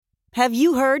Have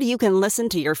you heard you can listen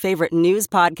to your favorite news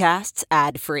podcasts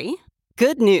ad-free?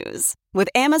 Good news! With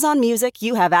Amazon Music,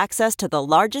 you have access to the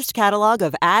largest catalog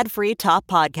of ad-free top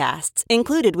podcasts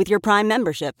included with your Prime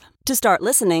membership. To start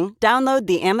listening, download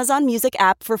the Amazon Music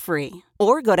app for free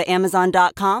or go to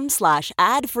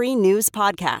amazon.com/ad-free news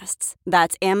podcasts.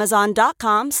 That's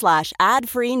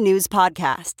amazon.com/ad-free news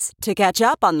podcasts to catch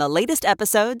up on the latest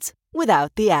episodes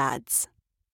without the ads.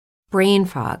 Brain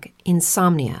fog,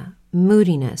 insomnia,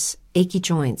 moodiness, achy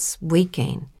joints, weight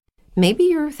gain. Maybe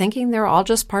you're thinking they're all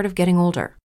just part of getting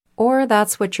older. Or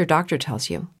that's what your doctor tells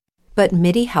you. But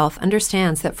MIDI Health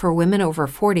understands that for women over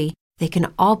 40, they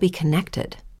can all be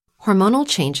connected. Hormonal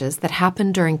changes that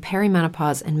happen during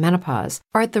perimenopause and menopause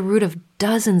are at the root of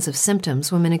dozens of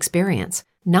symptoms women experience,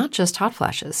 not just hot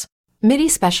flashes. MIDI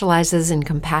specializes in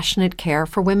compassionate care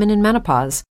for women in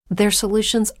menopause. Their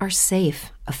solutions are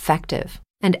safe, effective,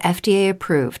 and FDA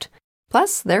approved.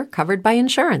 Plus, they're covered by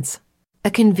insurance. A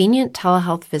convenient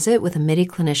telehealth visit with a MIDI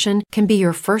clinician can be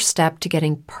your first step to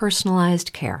getting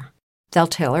personalized care. They'll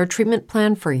tailor a treatment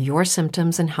plan for your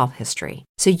symptoms and health history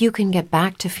so you can get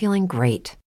back to feeling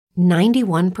great.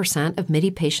 91% of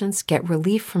MIDI patients get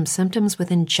relief from symptoms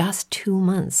within just 2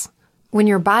 months. When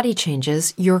your body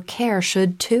changes, your care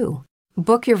should too.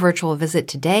 Book your virtual visit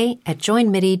today at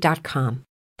joinmidi.com.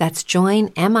 That's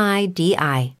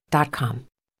joinmidi.com.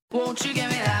 Won't you give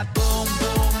me that boom,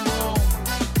 boom, boom?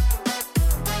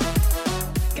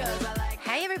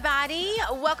 Hey, everybody.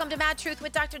 Welcome to Mad Truth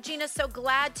with Dr. Gina. So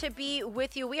glad to be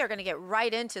with you. We are going to get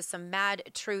right into some mad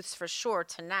truths for sure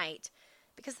tonight,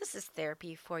 because this is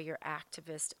therapy for your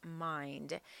activist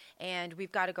mind. And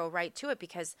we've got to go right to it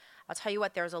because I'll tell you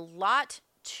what, there's a lot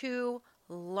to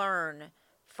learn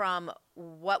from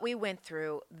what we went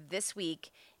through this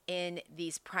week in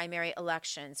these primary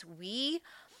elections. We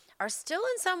are still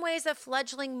in some ways a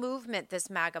fledgling movement, this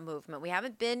MAGA movement. We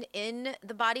haven't been in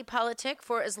the body politic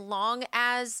for as long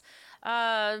as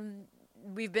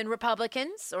we've been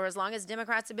Republicans or as long as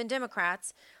Democrats have been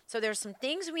Democrats. So there's some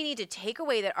things we need to take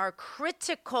away that are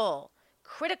critical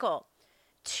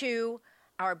to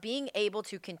our being able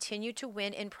to continue to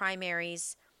win in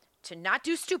primaries, to not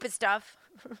do stupid stuff.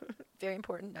 Very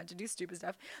important not to do stupid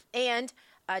stuff. And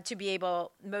to be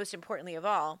able, most importantly of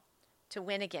all, to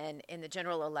win again in the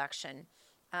general election.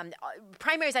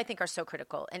 Primaries, I think, are so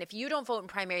critical. And if you don't vote in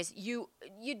primaries, I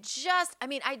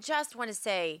just want to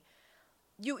say,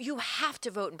 you have to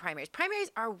vote in primaries.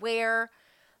 Primaries are where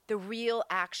the real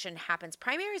action happens.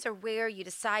 Primaries are where you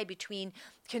decide between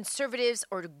conservatives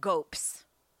or GOPs,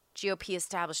 GOP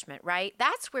establishment, right?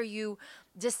 That's where you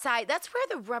decide. That's where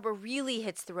the rubber really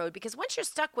hits the road. Because once you're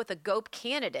stuck with a GOP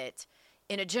candidate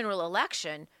in a general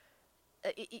election,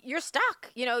 you're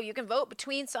stuck. You know, you can vote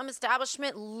between some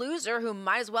establishment loser who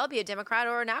might as well be a Democrat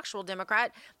or an actual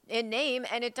Democrat in name,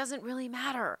 and it doesn't really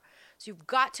matter. So you've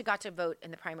got to vote in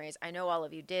the primaries. I know all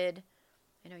of you did.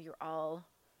 I know you're all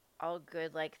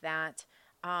good like that.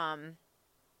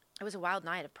 It was a wild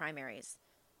night of primaries.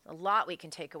 A lot we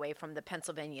can take away from the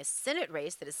Pennsylvania Senate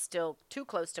race that is still too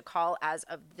close to call as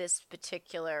of this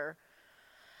particular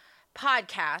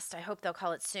podcast. I hope they'll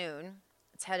call it soon.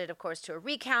 It's headed, of course, to a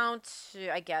recount.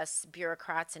 I guess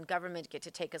bureaucrats and government get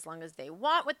to take as long as they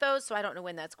want with those, so I don't know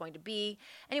when that's going to be.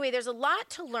 Anyway, there's a lot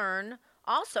to learn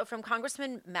also from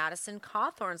Congressman Madison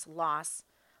Cawthorn's loss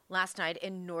last night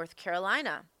in North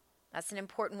Carolina. That's an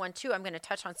important one, too. I'm going to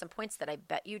touch on some points that I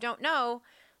bet you don't know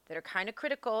that are kind of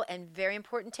critical and very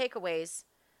important takeaways.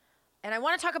 And I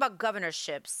want to talk about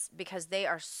governorships because they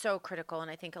are so critical, and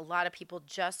I think a lot of people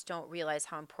just don't realize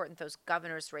how important those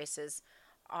governors' races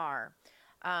are.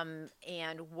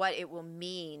 And what it will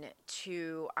mean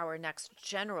to our next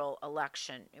general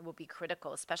election. It will be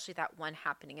critical, especially that one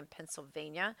happening in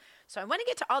Pennsylvania. So I want to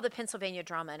get to all the Pennsylvania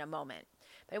drama in a moment.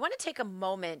 But I want to take a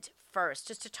moment first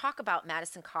just to talk about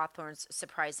Madison Cawthorn's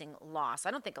surprising loss.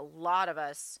 I don't think a lot of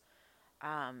us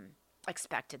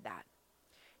expected that.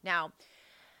 Now,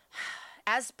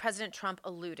 as President Trump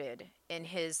alluded in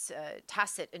his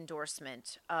tacit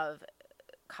endorsement of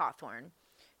Cawthorn,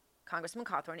 Congressman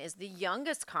Cawthorn is the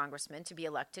youngest congressman to be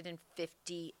elected in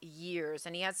 50 years.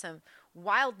 And he had some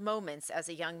wild moments as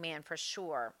a young man for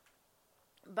sure.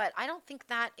 But I don't think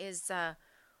that is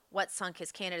what sunk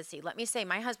his candidacy. Let me say,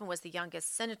 my husband was the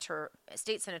youngest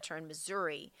state senator in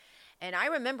Missouri. And I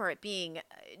remember it being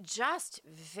just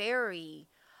very,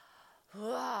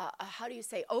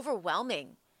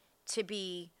 overwhelming to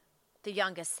be the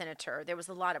youngest senator. There was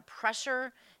a lot of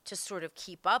pressure to sort of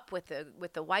keep up with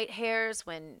the white hairs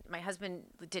when my husband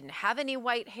didn't have any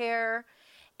white hair.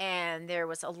 And there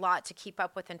was a lot to keep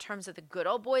up with in terms of the good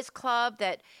old boys club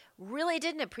that really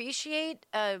didn't appreciate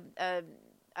a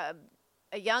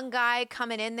a young guy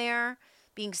coming in there,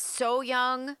 being so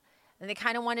young, and they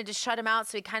kind of wanted to shut him out,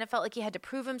 so he kind of felt like he had to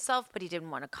prove himself, but he didn't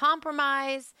want to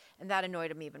compromise, and that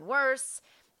annoyed him even worse,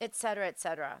 et cetera, et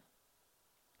cetera.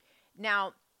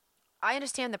 Now, I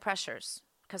understand the pressures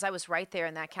because I was right there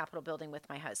in that Capitol building with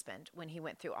my husband when he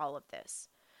went through all of this.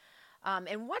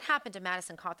 And what happened to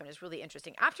Madison Cawthorn is really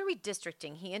interesting. After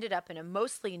redistricting, he ended up in a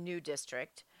mostly new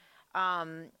district.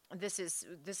 This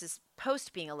is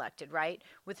post being elected, right?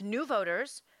 With new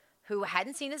voters who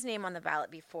hadn't seen his name on the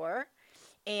ballot before.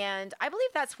 And I believe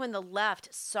that's when the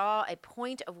left saw a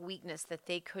point of weakness that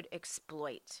they could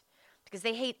exploit because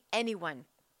they hate anyone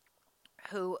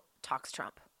who talks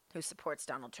Trump, who supports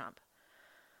Donald Trump.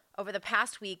 Over the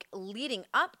past week leading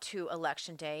up to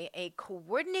Election Day, a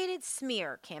coordinated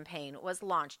smear campaign was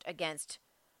launched against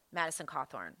Madison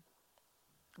Cawthorn.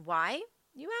 Why,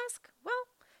 you ask? Well,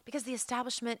 because the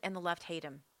establishment and the left hate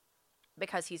him.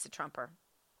 Because he's a Trumper.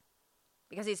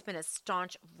 Because he's been a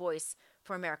staunch voice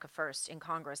for America First in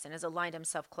Congress and has aligned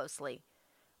himself closely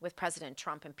with President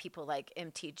Trump and people like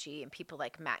MTG and people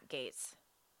like Matt Gaetz.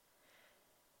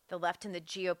 The left and the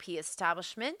GOP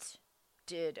establishment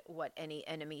did what any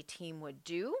enemy team would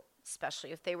do,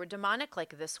 especially if they were demonic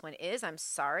like this one is. I'm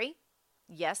sorry.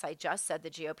 Yes, I just said the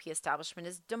GOP establishment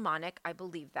is demonic. I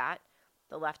believe that.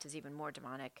 The left is even more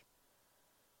demonic.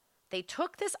 They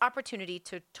took this opportunity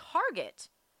to target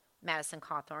Madison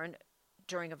Cawthorn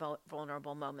during a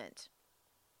vulnerable moment.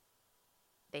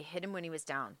 They hit him when he was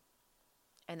down,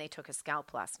 and they took his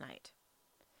scalp last night.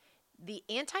 The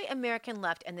anti-American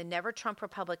left and the Never Trump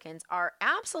Republicans are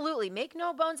absolutely, make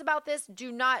no bones about this,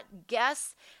 do not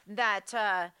guess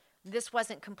that this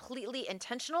wasn't completely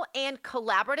intentional and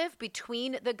collaborative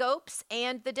between the GOPs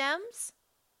and the Dems.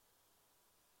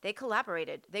 They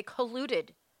collaborated. They colluded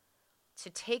to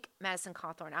take Madison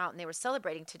Cawthorn out, and they were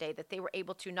celebrating today that they were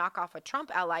able to knock off a Trump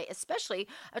ally, especially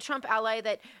a Trump ally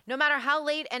that no matter how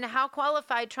late and how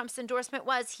qualified Trump's endorsement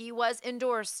was, he was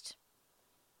endorsed.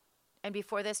 And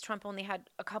before this, Trump only had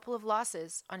a couple of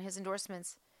losses on his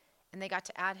endorsements, and they got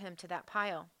to add him to that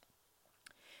pile.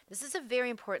 This is a very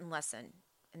important lesson,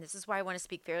 and this is why I want to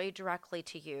speak very directly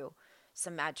to you,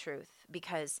 some mad truth,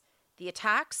 because the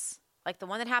attacks, like the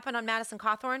one that happened on Madison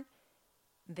Cawthorn,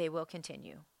 they will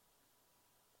continue.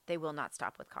 They will not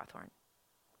stop with Cawthorn.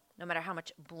 No matter how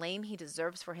much blame he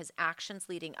deserves for his actions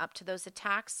leading up to those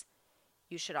attacks,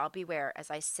 you should all beware. As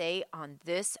I say on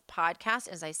this podcast,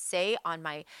 as I say on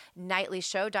my nightly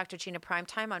show, Dr. Gina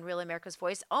Primetime on Real America's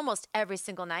Voice, almost every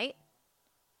single night,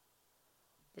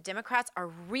 the Democrats are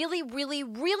really, really,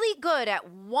 really good at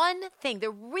one thing. They're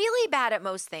really bad at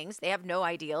most things. They have no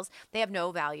ideals. They have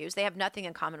no values. They have nothing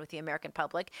in common with the American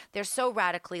public. They're so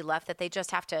radically left that they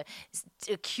just have to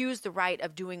accuse the right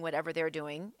of doing whatever they're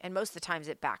doing. And most of the times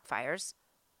it backfires.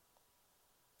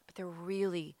 But they're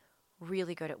really,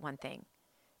 really good at one thing.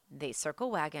 They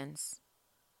circle wagons.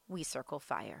 We circle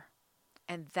fire.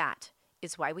 And that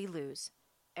is why we lose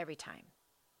every time.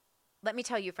 Let me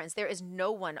tell you, friends, there is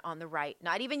no one on the right,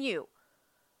 not even you.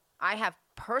 I have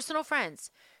personal friends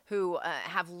who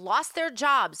have lost their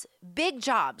jobs, big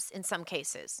jobs in some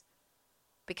cases,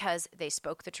 because they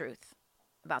spoke the truth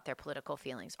about their political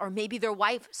feelings. Or maybe their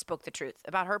wife spoke the truth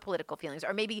about her political feelings.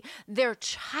 Or maybe their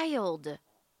child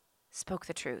spoke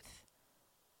the truth,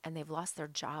 and they've lost their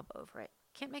job over it.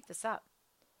 Can't make this up.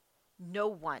 No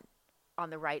one on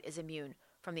the right is immune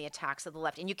from the attacks of the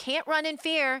left. And you can't run in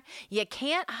fear. You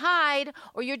can't hide,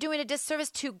 or you're doing a disservice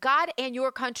to God and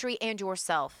your country and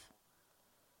yourself.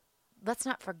 Let's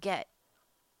not forget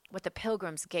what the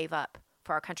Pilgrims gave up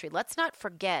for our country. Let's not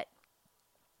forget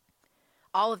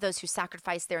all of those who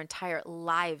sacrificed their entire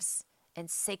lives and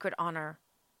sacred honor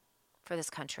for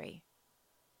this country.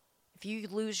 If you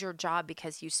lose your job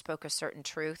because you spoke a certain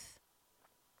truth,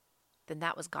 then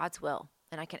that was God's will.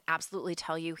 And I can absolutely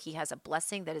tell you he has a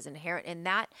blessing that is inherent in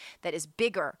that is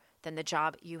bigger than the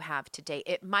job you have today.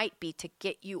 It might be to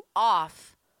get you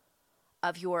off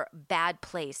of your bad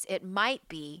place. It might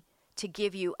be to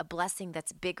give you a blessing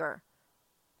that's bigger.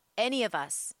 Any of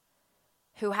us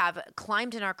who have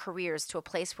climbed in our careers to a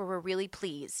place where we're really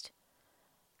pleased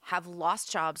have lost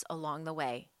jobs along the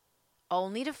way,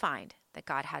 only to find that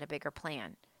God had a bigger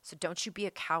plan. So don't you be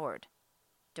a coward.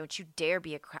 Don't you dare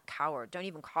be a coward. Don't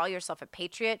even call yourself a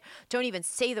patriot. Don't even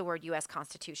say the word U.S.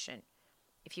 Constitution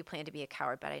if you plan to be a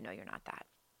coward, but I know you're not that.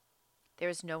 There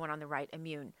is no one on the right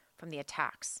immune from the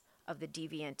attacks of the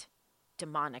deviant,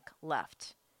 demonic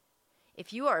left.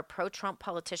 If you are a pro-Trump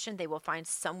politician, they will find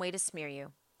some way to smear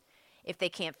you. If they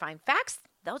can't find facts,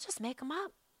 they'll just make them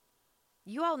up.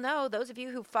 You all know, those of you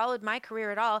who followed my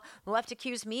career at all, the left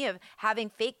accused me of having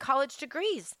fake college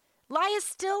degrees. Lie is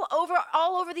still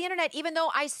all over the internet, even though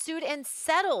I sued and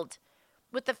settled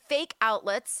with the fake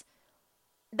outlets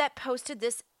that posted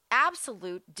this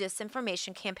absolute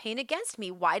disinformation campaign against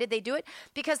me. Why did they do it?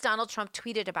 Because Donald Trump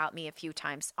tweeted about me a few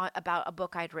times about a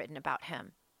book I'd written about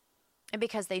him. And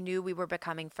because they knew we were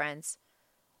becoming friends.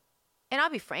 And I'll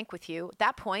be frank with you, at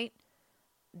that point,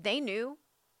 they knew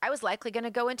I was likely going to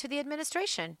go into the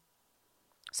administration.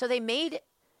 So they made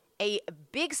a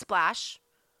big splash.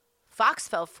 Fox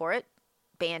fell for it,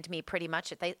 banned me pretty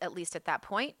much, at least at that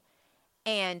point.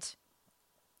 And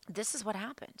this is what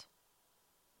happened.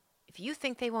 If you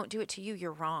think they won't do it to you,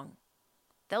 you're wrong.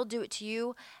 They'll do it to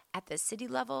you at the city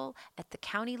level, at the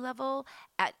county level,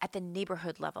 at the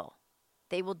neighborhood level.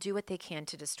 They will do what they can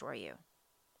to destroy you.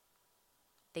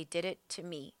 They did it to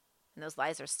me. And those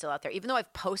lies are still out there. Even though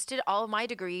I've posted all of my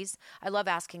degrees, I love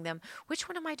asking them, which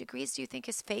one of my degrees do you think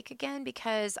is fake again?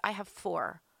 Because I have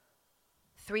 4.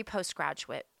 3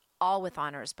 postgraduate, all with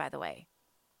honors, by the way.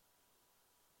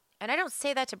 And I don't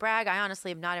say that to brag. I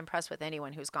honestly am not impressed with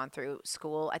anyone who's gone through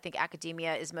school. I think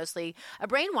academia is mostly a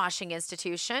brainwashing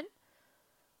institution.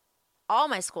 All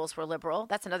my schools were liberal.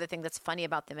 That's another thing that's funny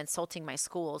about them insulting my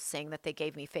schools, saying that they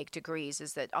gave me fake degrees,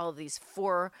 is that all of these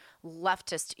 4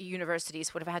 leftist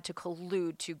universities would have had to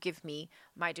collude to give me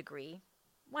my degree.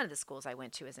 One of the schools I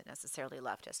went to isn't necessarily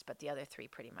leftist, but the other 3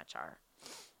 pretty much are.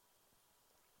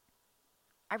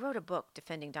 I wrote a book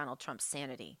defending Donald Trump's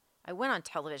sanity. I went on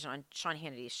television on Sean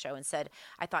Hannity's show and said,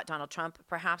 I thought Donald Trump,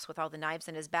 perhaps with all the knives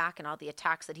in his back and all the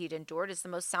attacks that he'd endured, is the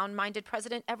most sound-minded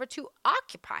president ever to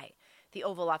occupy the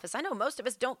Oval Office. I know most of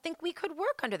us don't think we could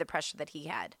work under the pressure that he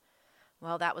had.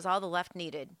 Well, that was all the left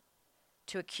needed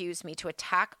to accuse me, to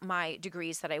attack my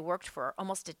degrees that I worked for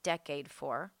almost a decade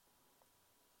for,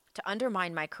 to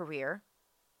undermine my career.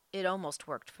 It almost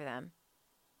worked for them.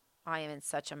 I am in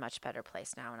such a much better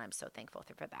place now, and I'm so thankful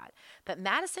for that. But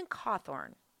Madison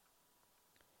Cawthorn,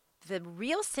 the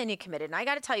real sin he committed, and I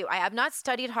got to tell you, I have not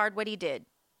studied hard what he did.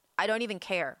 I don't even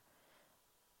care,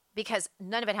 because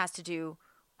none of it has to do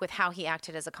with how he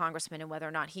acted as a congressman and whether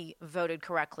or not he voted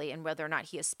correctly and whether or not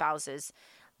he espouses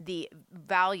the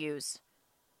values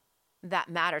that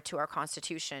matter to our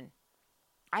Constitution.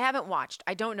 I haven't watched.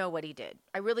 I don't know what he did.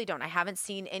 I really don't. I haven't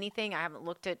seen anything. I haven't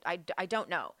looked at. I don't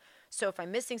know. So if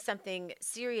I'm missing something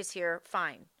serious here,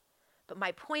 fine. But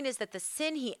my point is that the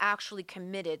sin he actually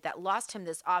committed that lost him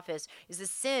this office is the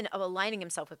sin of aligning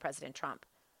himself with President Trump.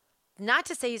 Not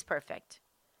to say he's perfect.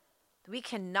 We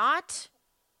cannot,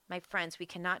 my friends, we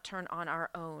cannot turn on our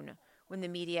own when the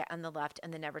media and the left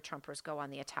and the never-Trumpers go on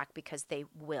the attack, because they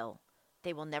will.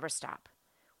 They will never stop.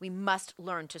 We must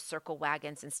learn to circle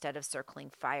wagons instead of circling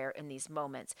fire in these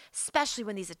moments, especially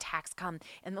when these attacks come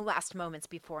in the last moments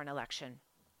before an election.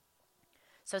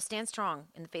 So stand strong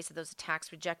in the face of those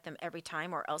attacks. Reject them every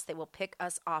time, or else they will pick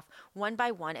us off one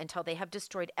by one until they have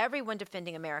destroyed everyone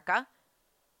defending America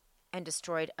and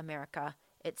destroyed America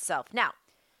itself. Now,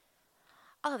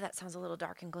 all of that sounds a little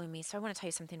dark and gloomy, so I want to tell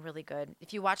you something really good.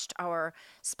 If you watched our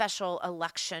special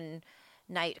election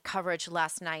night coverage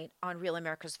last night on Real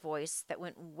America's Voice that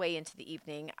went way into the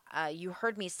evening, you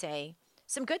heard me say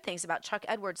some good things about Chuck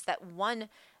Edwards that won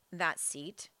that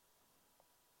seat,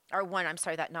 or won,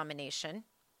 that nomination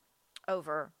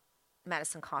over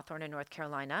Madison Cawthorn in North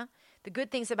Carolina. The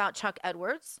good things about Chuck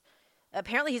Edwards,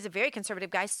 apparently he's a very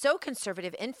conservative guy, so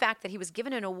conservative, in fact, that he was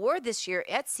given an award this year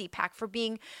at CPAC for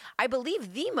being, I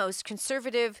believe, the most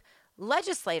conservative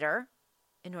legislator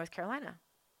in North Carolina.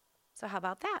 So how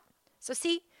about that? So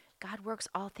see, God works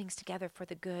all things together for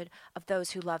the good of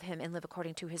those who love him and live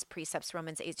according to his precepts.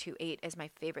 Romans 8:28 is my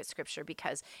favorite scripture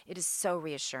because it is so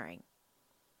reassuring.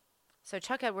 So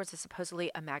Chuck Edwards is supposedly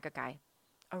a MAGA guy,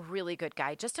 a really good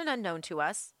guy, just an unknown to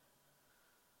us.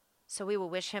 So we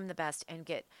will wish him the best and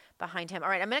get behind him. All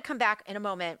right, I'm going to come back in a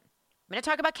moment. I'm going to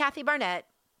talk about Kathy Barnett.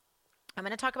 I'm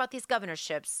going to talk about these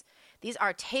governorships. These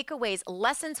are takeaways,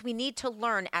 lessons we need to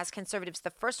learn as conservatives. The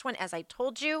first one, as I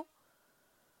told you,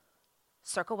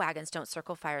 circle wagons, don't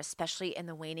circle fire, especially in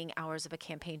the waning hours of a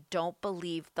campaign. Don't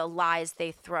believe the lies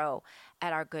they throw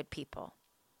at our good people.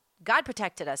 God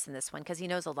protected us in this one because he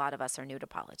knows a lot of us are new to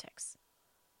politics.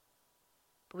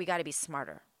 But we got to be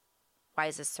smarter,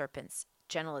 wise as serpents,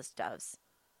 gentle as doves.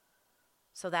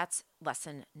 So that's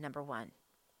lesson number 1.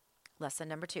 Lesson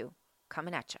number 2,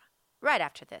 coming at you right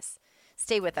after this.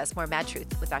 Stay with us. More Mad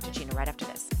Truth with Dr. Gina right after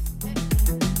this.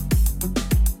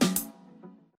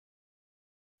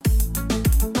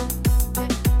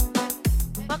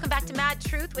 Welcome back to Mad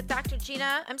Truth with Dr.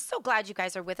 Gina. I'm so glad you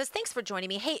guys are with us. Thanks for joining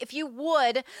me. Hey, if you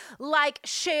would like,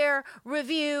 share,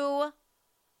 review,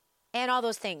 and all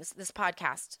those things, this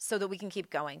podcast, so that we can keep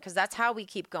going, because that's how we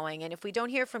keep going. And if we don't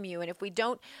hear from you, and if we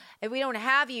don't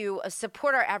have you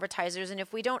support our advertisers, and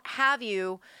if we don't have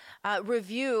you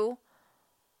review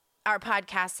our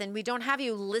podcasts, and we don't have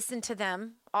you listen to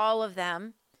them, all of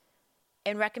them,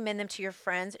 and recommend them to your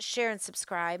friends, share and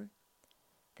subscribe,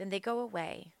 then they go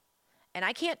away. And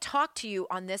I can't talk to you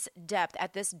on this depth,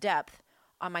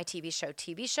 on my TV show.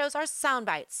 TV shows are sound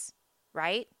bites,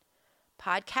 right?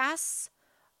 Podcasts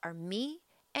are me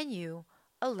and you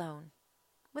alone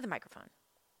with a microphone.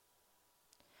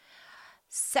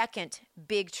 Second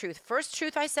big truth. First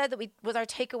truth I said that was our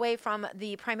takeaway from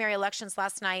the primary elections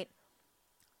last night.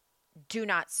 Do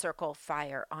not circle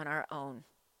fire on our own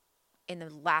in the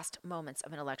last moments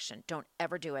of an election. Don't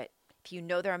ever do it. If you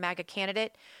know they're a MAGA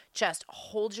candidate, just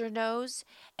hold your nose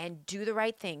and do the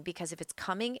right thing, because if it's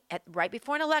coming right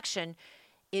before an election,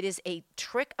 it is a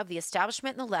trick of the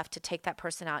establishment and the left to take that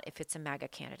person out if it's a MAGA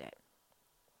candidate.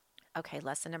 Okay,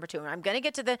 lesson number 2. And I'm going to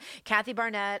get to the Kathy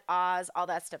Barnett, Oz, all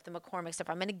that stuff, the McCormick stuff.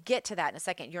 I'm going to get to that in a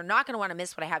second. You're not going to want to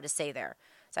miss what I have to say there.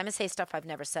 So I'm going to say stuff I've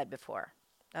never said before.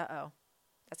 Uh-oh.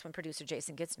 That's when producer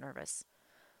Jason gets nervous.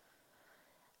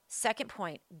 Second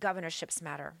point, governorships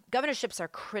matter. Governorships are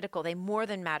critical. They more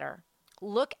than matter.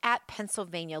 Look at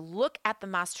Pennsylvania. Look at the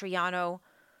Mastriano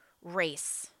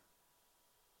race.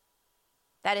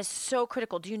 That is so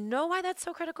critical. Do you know why that's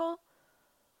so critical?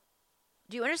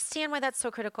 Do you understand why that's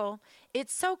so critical?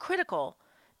 It's so critical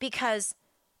because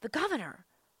the governor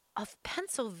of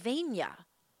Pennsylvania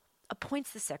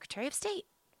appoints the Secretary of State.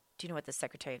 Do you know what the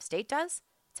Secretary of State does?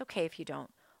 It's okay if you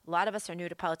don't. A lot of us are new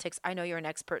to politics. I know you're an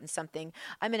expert in something.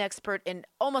 I'm an expert in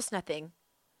almost nothing,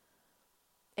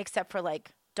 except for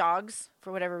like dogs,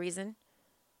 for whatever reason,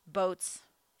 boats,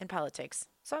 and politics.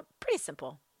 So pretty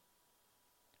simple.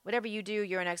 Whatever you do,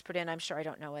 you're an expert in. I'm sure I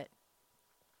don't know it.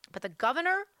 But the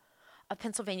governor of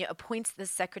Pennsylvania appoints the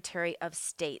Secretary of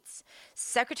States.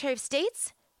 Secretary of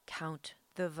States count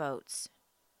the votes,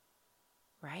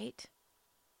 right?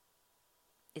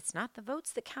 It's not the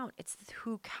votes that count. It's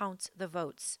who counts the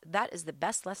votes. That is the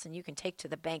best lesson you can take to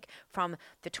the bank from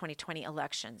the 2020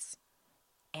 elections.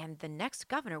 And the next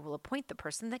governor will appoint the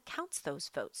person that counts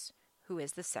those votes, who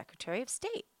is the Secretary of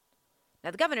State.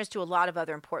 Now, the governors do a lot of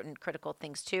other important critical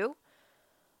things too,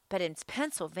 but in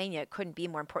Pennsylvania, it couldn't be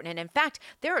more important. And in fact,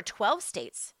 there are 12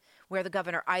 states where the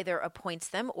governor either appoints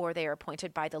them or they are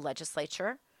appointed by the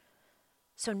legislature.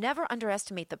 So never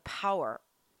underestimate the power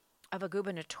of a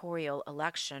gubernatorial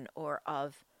election or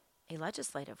of a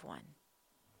legislative one.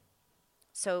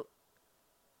 So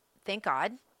thank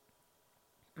God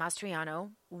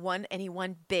Mastriano won, and he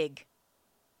won big.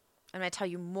 I'm going to tell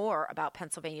you more about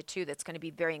Pennsylvania too. That's going to be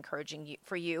very encouraging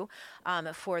for you,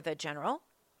 for the general.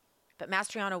 But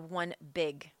Mastriano won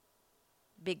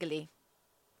bigly.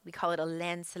 We call it a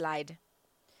landslide.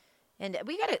 And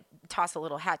we got to toss a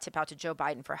little hat tip out to Joe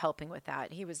Biden for helping with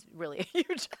that. He was really a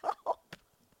huge help.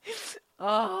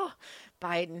 Oh,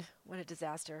 Biden, what a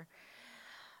disaster.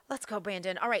 Let's go,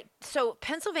 Brandon. All right, so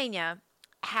Pennsylvania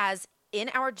has, in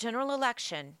our general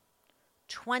election,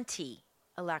 20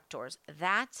 electors.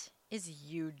 That is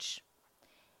huge.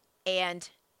 And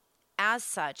as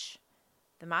such,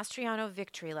 the Mastriano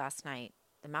victory last night,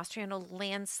 the Mastriano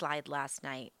landslide last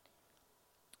night,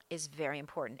 is very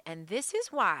important. And this is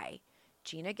why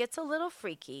Gina gets a little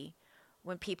freaky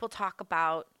when people talk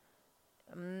about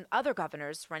other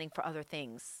governors running for other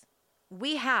things.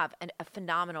 We have a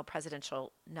phenomenal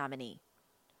presidential nominee.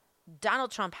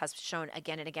 Donald Trump has shown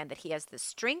again and again that he has the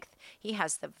strength, he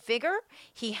has the vigor,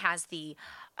 he has the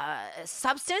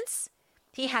substance,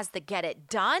 he has the get it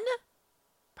done,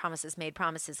 promises made,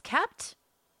 promises kept.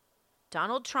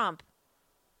 Donald Trump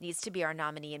needs to be our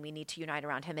nominee, and we need to unite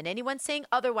around him. And anyone saying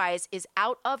otherwise is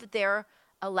out of their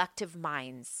elective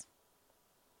minds.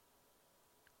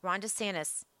 Ron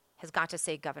DeSantis has got to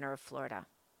say governor of Florida.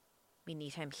 We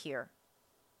need him here.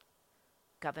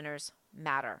 Governors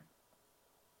matter.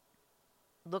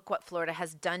 Look what Florida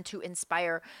has done to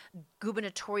inspire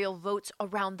gubernatorial votes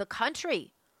around the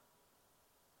country.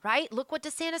 Right? Look what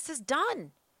DeSantis has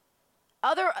done.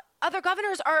 Other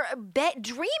governors are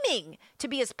dreaming to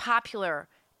be as popular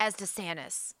as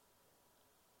DeSantis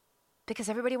because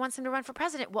everybody wants him to run for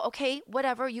president. Well, okay,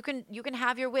 whatever. You can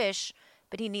have your wish,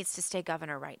 but he needs to stay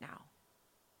governor right now.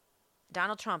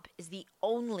 Donald Trump is the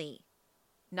only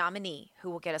nominee who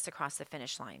will get us across the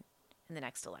finish line in the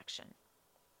next election.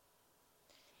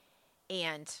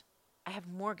 And I have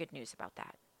more good news about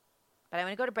that. But I'm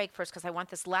going to go to break first because I want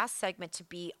this last segment to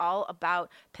be all about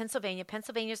Pennsylvania,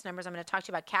 Pennsylvania's numbers. I'm going to talk to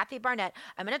you about Kathy Barnett.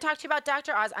 I'm going to talk to you about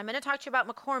Dr. Oz. I'm going to talk to you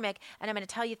about McCormick. And I'm going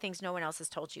to tell you things no one else has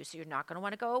told you. So you're not going to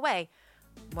want to go away.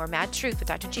 More Mad Truth with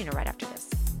Dr. Gina right after this.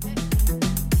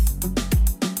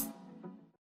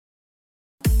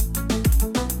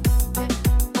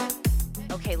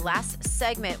 Okay, last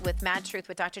segment with Mad Truth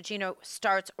with Dr. Gino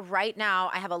starts right now.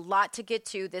 I have a lot to get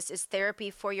to. This is therapy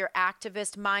for your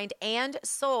activist mind and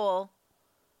soul.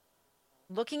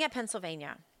 Looking at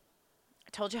Pennsylvania, I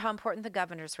told you how important the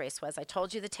governor's race was. I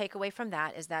told you the takeaway from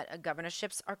that is that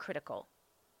governorships are critical.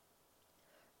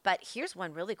 But here's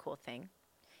one really cool thing.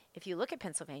 If you look at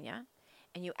Pennsylvania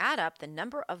and you add up the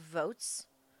number of votes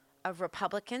of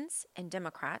Republicans and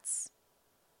Democrats,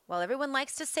 while everyone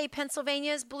likes to say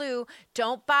Pennsylvania is blue,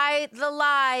 don't buy the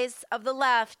lies of the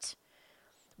left.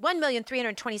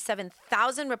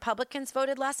 1,327,000 Republicans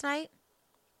voted last night.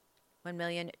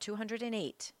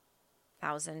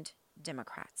 1,208,000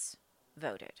 Democrats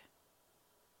voted.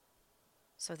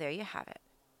 So there you have it.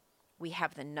 We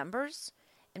have the numbers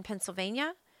in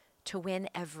Pennsylvania to win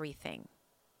everything.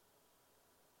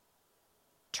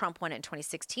 Trump won it in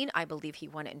 2016. I believe he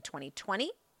won it in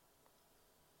 2020.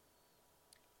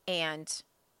 And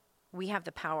we have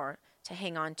the power to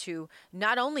hang on to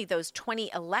not only those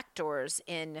 20 electors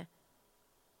in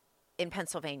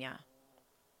Pennsylvania,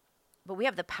 but we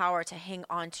have the power to hang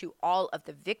on to all of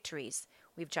the victories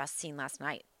we've just seen last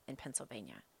night in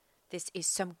Pennsylvania. This is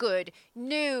some good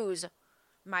news,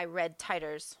 my red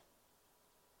titers.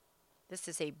 This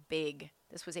was a big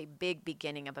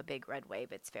beginning of a big red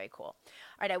wave. It's very cool.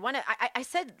 All right, I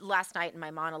said last night in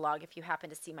my monologue, if you happen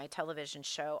to see my television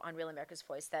show on Real America's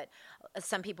Voice, that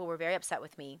some people were very upset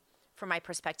with me for my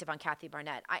perspective on Kathy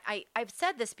Barnett. I've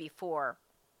said this before.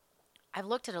 I've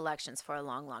looked at elections for a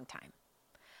long, long time.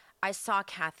 I saw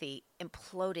Kathy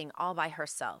imploding all by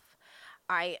herself.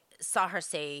 I saw her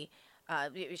say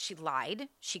she lied.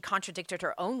 She contradicted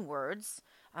her own words.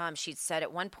 She said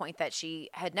at one point that she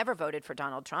had never voted for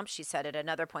Donald Trump. She said at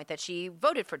another point that she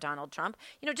voted for Donald Trump.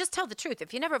 Just tell the truth.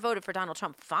 If you never voted for Donald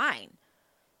Trump, fine.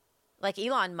 Like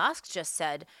Elon Musk just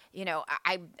said,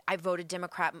 I voted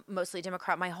Democrat, mostly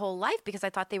Democrat my whole life because I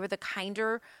thought they were the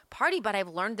kinder party, but I've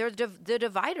learned they're the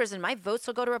dividers and my votes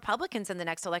will go to Republicans in the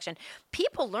next election.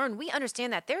 People learn, we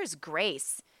understand that there is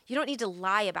grace. You don't need to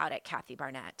lie about it, Kathy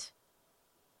Barnett.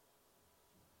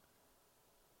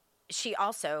 She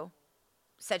also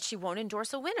said she won't endorse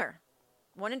the winner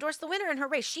in her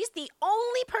race. She's the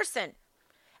only person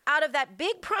out of that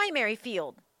big primary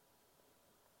field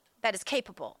that is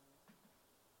capable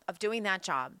of doing that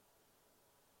job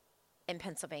in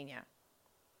Pennsylvania.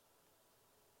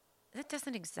 That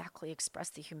doesn't exactly express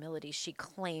the humility she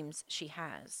claims she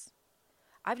has.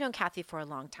 I've known Kathy for a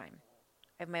long time.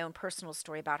 I have my own personal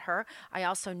story about her. I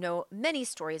also know many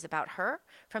stories about her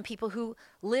from people who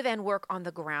live and work on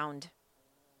the ground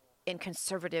in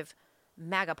conservative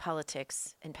MAGA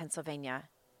politics in Pennsylvania.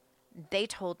 They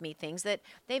told me things that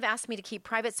they've asked me to keep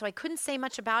private, so I couldn't say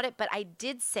much about it, but I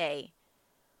did say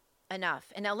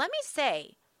enough. And now let me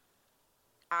say,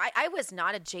 I was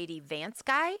not a J.D. Vance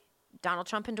guy. Donald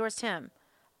Trump endorsed him.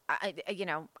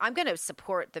 I'm going to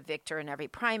support the victor in every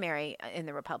primary in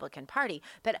the Republican Party,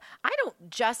 but I don't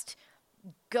just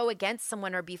go against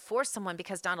someone or be for someone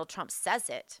because Donald Trump says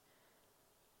it.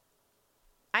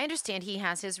 I understand he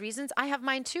has his reasons. I have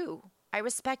mine too. I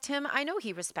respect him. I know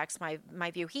he respects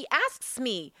my view. He asks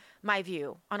me my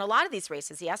view on a lot of these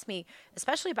races. He asked me,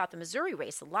 especially about the Missouri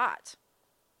race, a lot.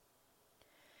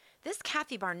 This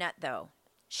Kathy Barnett, though,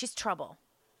 she's trouble.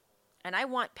 And I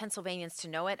want Pennsylvanians to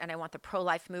know it, and I want the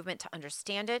pro-life movement to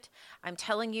understand it. I'm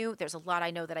telling you, there's a lot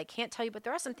I know that I can't tell you, but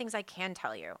there are some things I can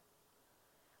tell you.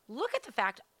 Look at the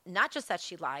fact, not just that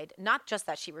she lied, not just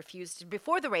that she refused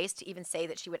before the race to even say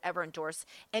that she would ever endorse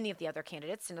any of the other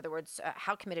candidates. In other words,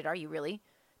 how committed are you really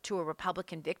to a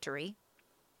Republican victory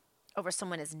over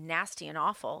someone as nasty and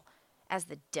awful as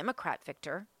the Democrat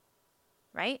victor,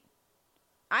 right?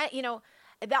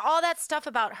 All that stuff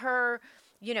about her,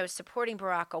 supporting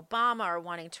Barack Obama or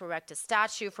wanting to erect a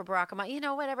statue for Barack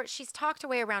Obama, whatever. She's talked her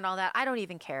way around all that. I don't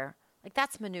even care.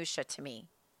 That's minutia to me.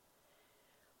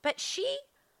 But she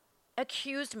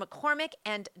accused McCormick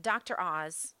and Dr.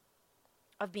 Oz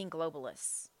of being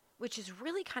globalists, which is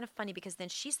really kind of funny because then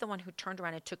she's the one who turned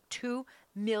around and took $2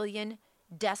 million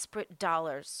desperate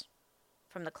dollars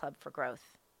from the Club for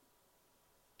Growth.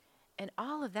 And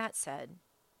all of that said,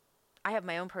 I have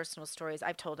my own personal stories.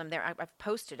 I've told them there. I've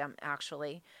posted them,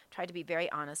 actually. Tried to be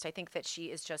very honest. I think that she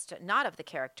is just not of the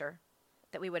character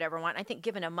that we would ever want. I think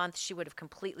given a month, she would have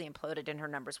completely imploded and her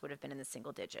numbers would have been in the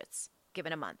single digits,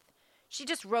 given a month. She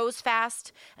just rose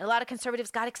fast, and a lot of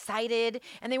conservatives got excited,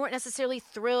 and they weren't necessarily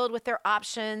thrilled with their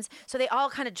options. So they all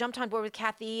kind of jumped on board with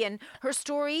Kathy and her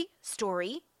story,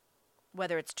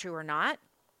 whether it's true or not.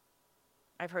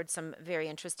 I've heard some very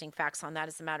interesting facts on that.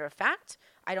 As a matter of fact,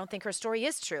 I don't think her story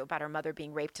is true about her mother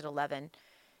being raped at 11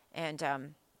 and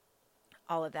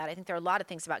all of that. I think there are a lot of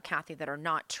things about Kathy that are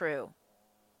not true.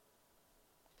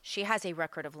 She has a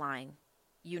record of lying.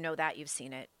 You know that. You've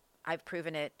seen it. I've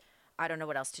proven it. I don't know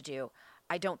what else to do.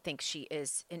 I don't think she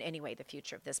is in any way the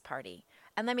future of this party.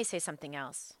 And let me say something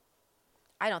else.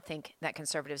 I don't think that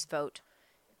conservatives vote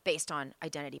based on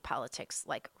identity politics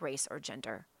like race or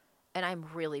gender. And I'm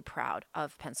really proud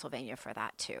of Pennsylvania for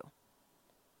that too.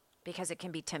 Because it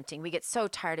can be tempting. We get so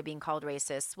tired of being called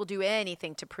racist. We'll do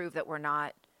anything to prove that we're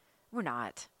not. We're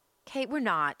not. Okay, we're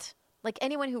not. Like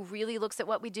anyone who really looks at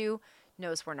what we do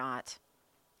knows we're not.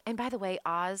 And by the way,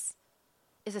 Oz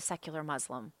is a secular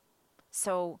Muslim.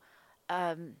 So,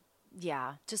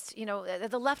 yeah, just,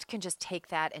 the left can just take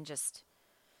that and just,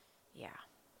 yeah.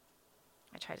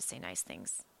 I try to say nice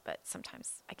things, but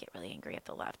sometimes I get really angry at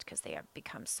the left because they have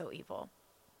become so evil.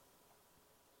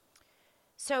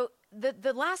 So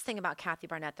the last thing about Kathy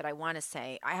Barnett that I want to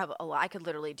say, I could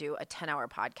literally do a 10-hour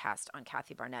podcast on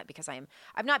Kathy Barnett because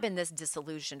I've not been this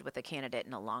disillusioned with a candidate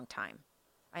in a long time.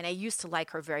 And I used to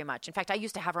like her very much. In fact, I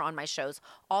used to have her on my shows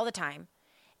all the time,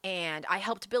 and I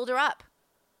helped build her up.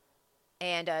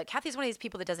 And Kathy's one of these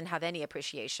people that doesn't have any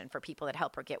appreciation for people that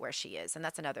help her get where she is. And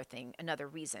that's another thing, another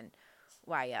reason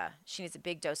why she needs a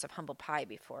big dose of humble pie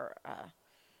before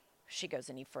she goes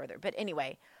any further. But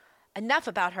anyway, enough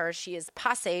about her. She is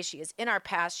passé. She is in our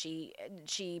past.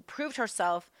 She proved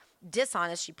herself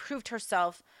dishonest. She proved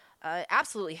herself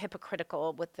absolutely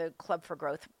hypocritical with the Club for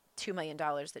Growth $2 million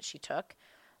that she took.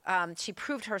 She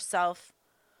proved herself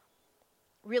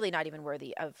really not even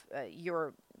worthy of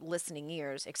your listening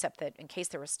ears, except that in case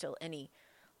there were still any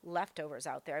leftovers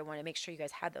out there, I want to make sure you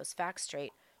guys had those facts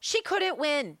straight. She couldn't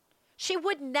win. She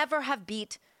would never have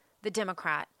beat the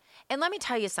Democrat. And let me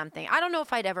tell you something. I don't know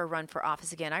if I'd ever run for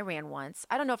office again. I ran once.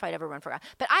 I don't know if I'd ever run for office.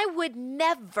 But I would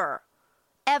never,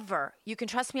 ever, you can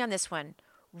trust me on this one,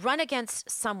 run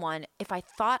against someone if I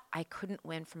thought I couldn't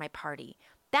win for my party.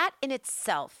 That in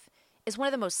itself is one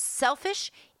of the most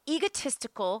selfish,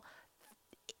 egotistical,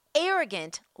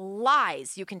 arrogant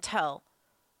lies you can tell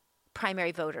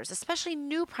primary voters, especially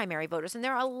new primary voters. And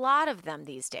there are a lot of them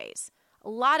these days, a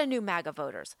lot of new MAGA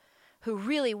voters who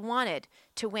really wanted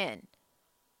to win.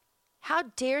 How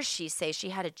dare she say she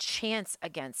had a chance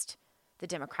against the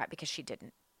Democrat because she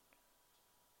didn't?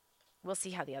 We'll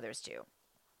see how the others do.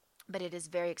 But it is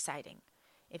very exciting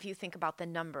if you think about the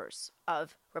numbers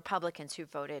of Republicans who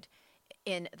voted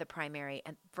in the primary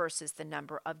and versus the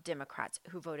number of Democrats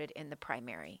who voted in the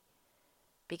primary.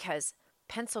 Because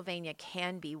Pennsylvania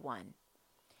can be won.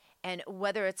 And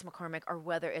whether it's McCormick or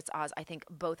whether it's Oz, I think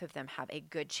both of them have a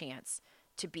good chance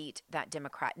to beat that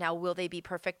Democrat. Now, will they be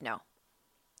perfect? No.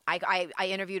 I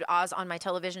interviewed Oz on my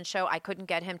television show. I couldn't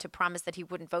get him to promise that he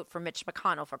wouldn't vote for Mitch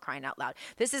McConnell, for crying out loud.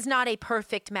 This is not a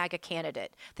perfect MAGA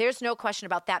candidate. There's no question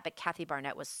about that, but Kathy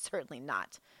Barnett was certainly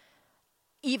not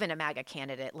even a MAGA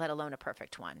candidate, let alone a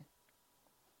perfect one.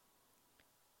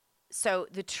 So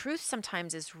the truth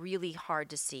sometimes is really hard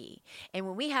to see. And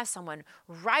when we have someone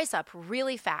rise up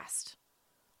really fast,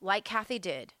 like Kathy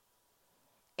did,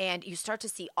 and you start to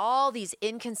see all these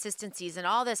inconsistencies and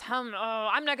all this, I'm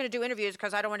not going to do interviews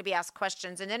because I don't want to be asked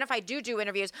questions. And then if I do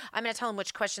interviews, I'm going to tell them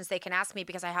which questions they can ask me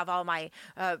because I have all my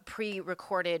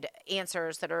pre-recorded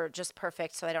answers that are just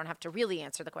perfect so I don't have to really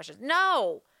answer the questions.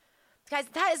 No, guys,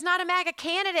 that is not a MAGA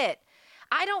candidate.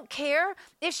 I don't care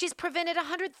if she's prevented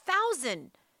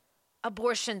 100,000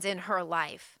 abortions in her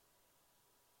life.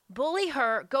 Bully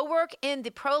her, go work in the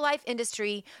pro-life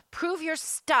industry, prove your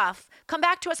stuff, come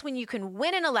back to us when you can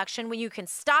win an election, when you can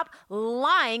stop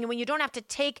lying, and when you don't have to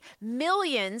take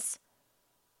millions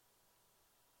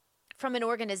from an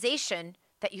organization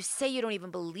that you say you don't even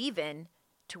believe in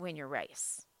to win your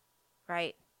race,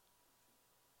 right?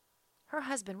 Her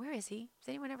husband, where is he? Has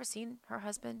anyone ever seen her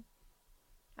husband?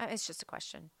 It's just a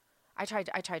question. I tried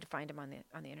to find him on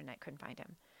the internet, couldn't find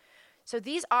him. So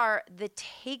these are the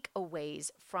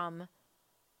takeaways from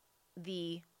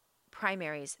the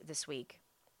primaries this week.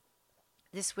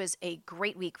 This was a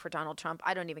great week for Donald Trump.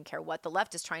 I don't even care what the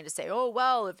left is trying to say. Oh,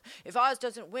 well, if Oz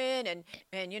doesn't win and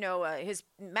his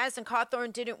Madison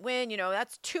Cawthorn didn't win,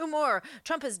 that's two more.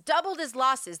 Trump has doubled his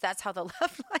losses. That's how the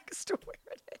left likes to wear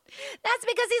it. That's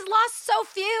because he's lost so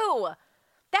few.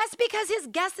 That's because his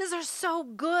guesses are so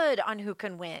good on who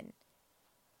can win.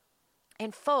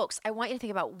 And folks, I want you to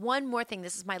think about one more thing.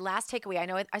 This is my last takeaway. I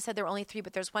know I said there were only 3,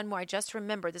 but there's one more. I just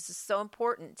remember this is so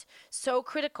important, so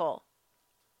critical.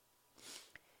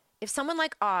 If someone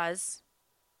like Oz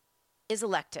is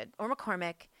elected, or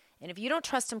McCormick, and if you don't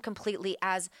trust them completely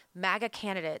as MAGA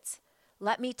candidates,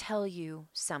 let me tell you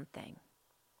something.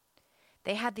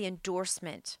 They had the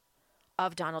endorsement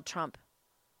of Donald Trump,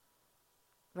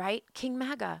 right? King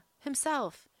MAGA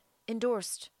himself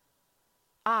endorsed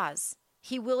Oz.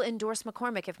 He will endorse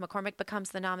McCormick if McCormick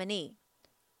becomes the nominee.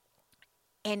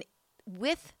 And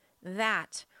with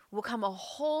that will come a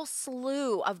whole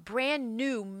slew of brand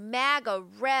new MAGA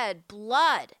red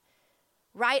blood,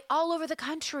 right? All over the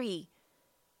country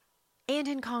and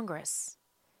in Congress.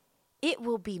 It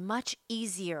will be much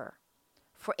easier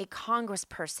for a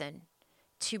congressperson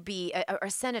to be, or a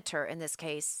senator in this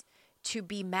case, to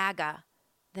be MAGA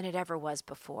than it ever was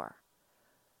before.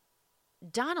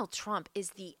 Donald Trump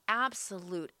is the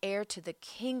absolute heir to the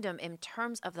kingdom in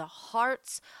terms of the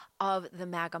hearts of the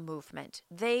MAGA movement.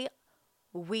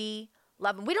 We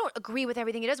love him. We don't agree with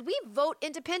everything he does. We vote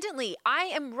independently. I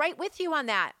am right with you on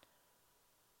that.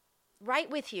 Right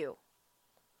with you.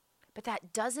 But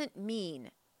that doesn't mean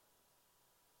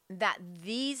that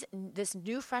this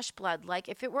new fresh blood, like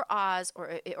if it were Oz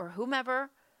or whomever,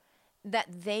 that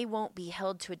they won't be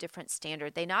held to a different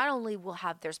standard. They not only will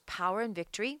have, there's power in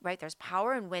victory, right? There's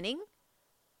power in winning,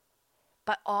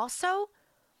 but also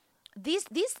these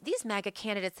MAGA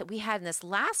candidates that we had in this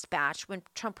last batch when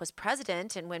Trump was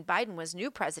president and when Biden was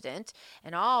new president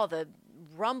and all the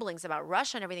rumblings about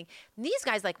Russia and everything, these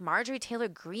guys like Marjorie Taylor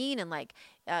Greene and like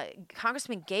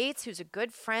Congressman Gates, who's a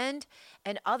good friend,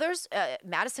 and others,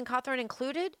 Madison Cawthorn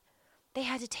included, they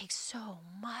had to take so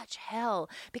much hell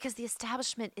because the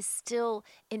establishment is still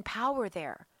in power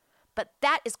there. But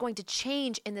that is going to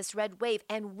change in this red wave.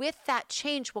 And with that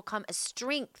change will come a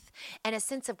strength and a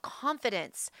sense of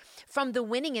confidence from the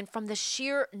winning and from the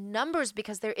sheer numbers,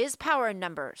 because there is power in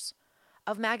numbers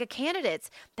of MAGA candidates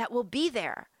that will be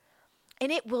there.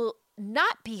 And it will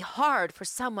not be hard for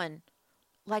someone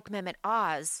like Mehmet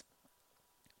Oz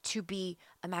to be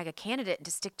a MAGA candidate and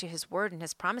to stick to his word and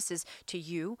his promises to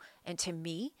you and to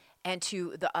me and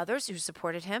to the others who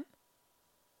supported him.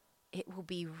 It will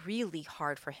be really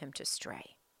hard for him to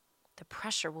stray. The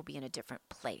pressure will be in a different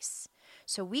place.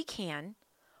 So we can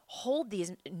hold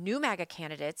these new MAGA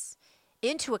candidates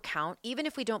into account, even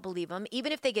if we don't believe them,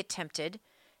 even if they get tempted,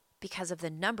 because of the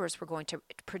numbers we're going to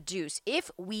produce. If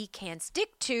we can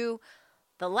stick to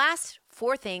the last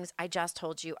 4 things I just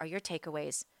told you are your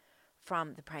takeaways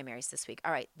from the primaries this week.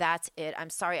 All right, that's it.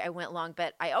 I'm sorry I went long,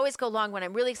 but I always go long when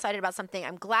I'm really excited about something.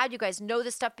 I'm glad you guys know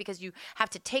this stuff because you have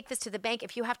to take this to the bank.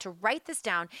 If you have to write this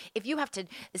down, if you have to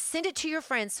send it to your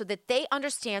friends so that they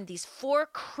understand these 4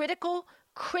 critical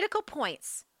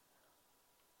points,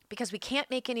 because we can't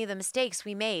make any of the mistakes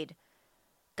we made.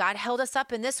 God held us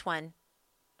up in this one,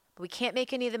 but we can't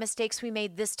make any of the mistakes we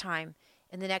made this time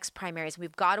in the next primaries.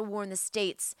 We've got to warn the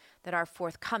states that are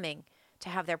forthcoming to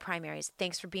have their primaries.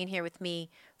 Thanks for being here with me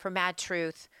for Mad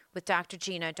Truth with Dr.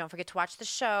 Gina. Don't forget to watch the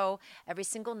show every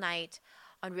single night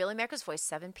on Real America's Voice,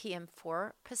 7 p.m.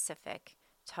 4 Pacific.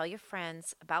 Tell your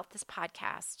friends about this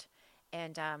podcast.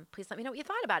 And please let me know what you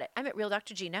thought about it. I'm at Real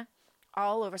Dr. Gina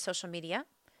all over social media.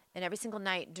 And every single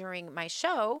night during my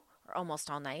show, or almost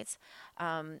all nights,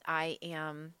 I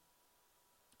am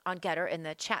on Getter in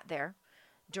the chat there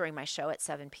during my show at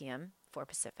 7 p.m. 4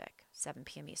 Pacific, 7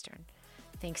 p.m. Eastern.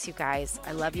 Thanks, you guys.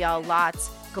 I love y'all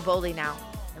lots. Go boldly now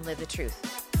and live the truth.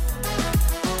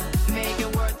 Make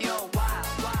it worth your